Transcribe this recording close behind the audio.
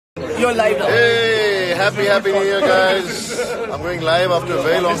You're live now. Hey, happy New Year, guys. I'm going live after a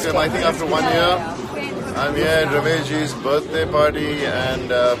very long time, I think after 1 year. I'm here at Ramesh's birthday party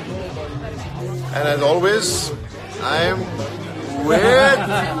and as always, I'm with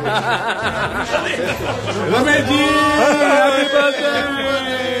Ramesh, happy birthday!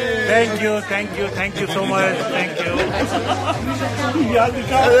 Thank you so much. Thank you.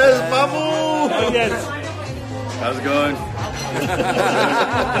 There's Babu. Yes. How's it going?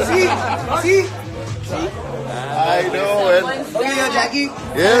 See? I know it. Okay, you're Jackie.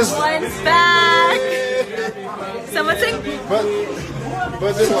 Yes. One's back. Someone sing. But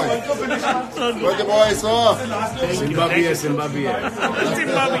this one. But the boy saw. Zimbabwe.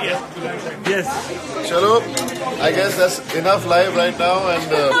 Yes. Chalo, I guess that's enough live right now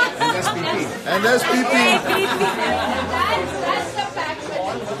and that's PP.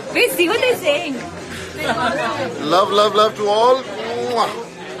 Wait, see what they're saying. Love to all.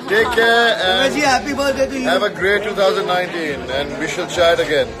 Take care and Happy birthday to you. have a great 2019 and we shall chat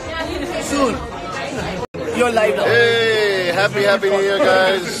again. Soon. You're live now. Hey, happy New Year,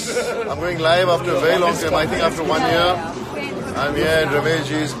 guys. I'm going live after a very long time, I think after 1 year. I'm here at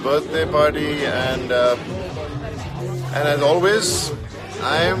Ramesh's birthday party and as always,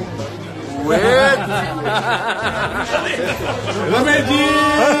 I'm with Ramesh,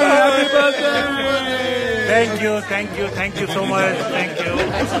 happy birthday! Thank you so much. Thank you.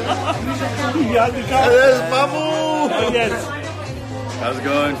 There's Babu. Yes. How's it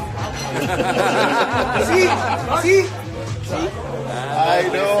going? See? I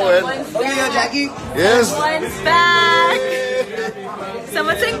know it. Okay, you're Jackie. Yes. One's back.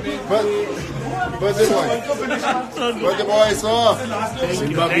 Someone sing. But this one. But the boy saw.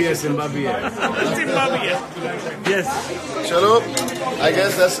 Zimbabwe. Yes. Chalo, I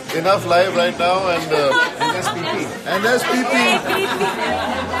guess that's enough live right now and that's PP.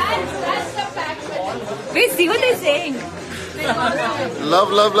 Wait, see what they're saying. Love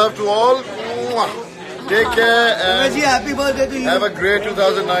to all. Take care and Happy birthday to you. have a great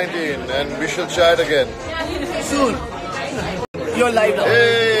 2019 and we shall chat again. Soon. You're live now.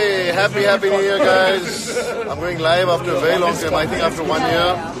 Hey, happy New Year, guys. I'm going live after a very long time, I think after 1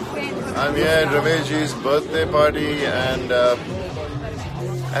 year. I'm here at Ramesh's birthday party and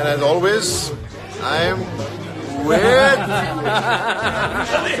as always, I'm with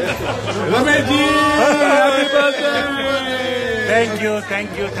Ramesh, happy birthday!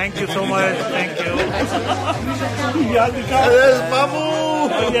 Thank you so much. Thank you. There's Babu.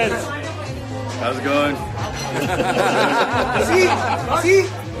 Yes. How's it going? See?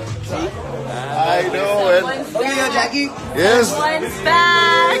 I know it. Okay, you're Jackie. Yes. One's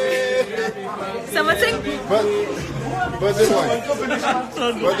back. Someone sing. But this one.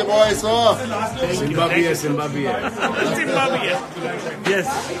 But the boy saw. Zimbabwe. Yes.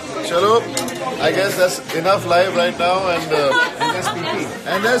 Chalo, I guess that's enough live right now and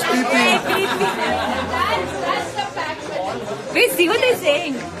that's PP. Wait, see what they're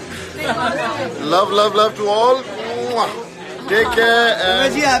saying. Love to all. Take care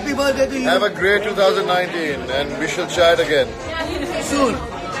and Happy birthday to you. have a great 2019 and we shall chat again. Soon.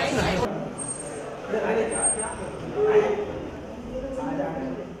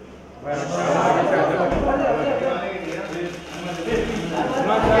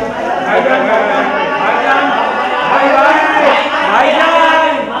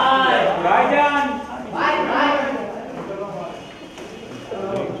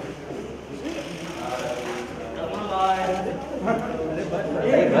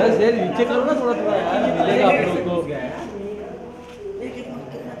 नीचे करो ना थोड़ा थोड़ा यार मिलेगा आप लोग को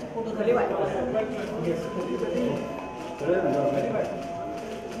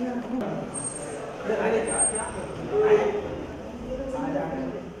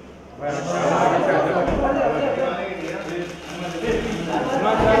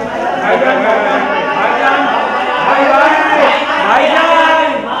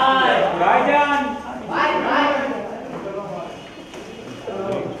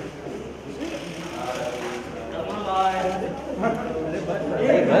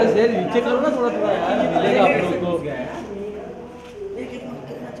बस यार नीचे करो ना थोड़ा थोड़ा यार मिलेगा आप लोग को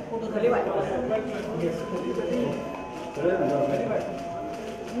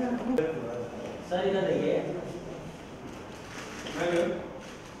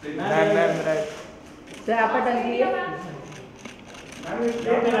So, आप डल गई है?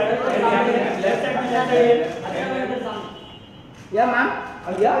 Yeah, ma'am.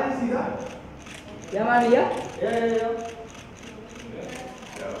 Yeah, ma'am. Yeah.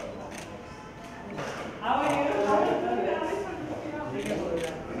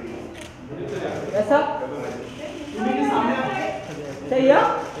 Yes, sir. सही है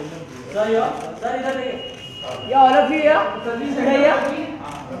सही है सर इधर देखिए ये ऑल ऑफ यू या सही है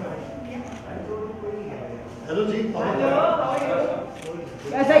हेलो जी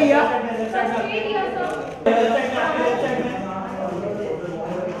ऐसा ही है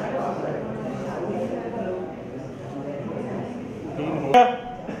Yeah.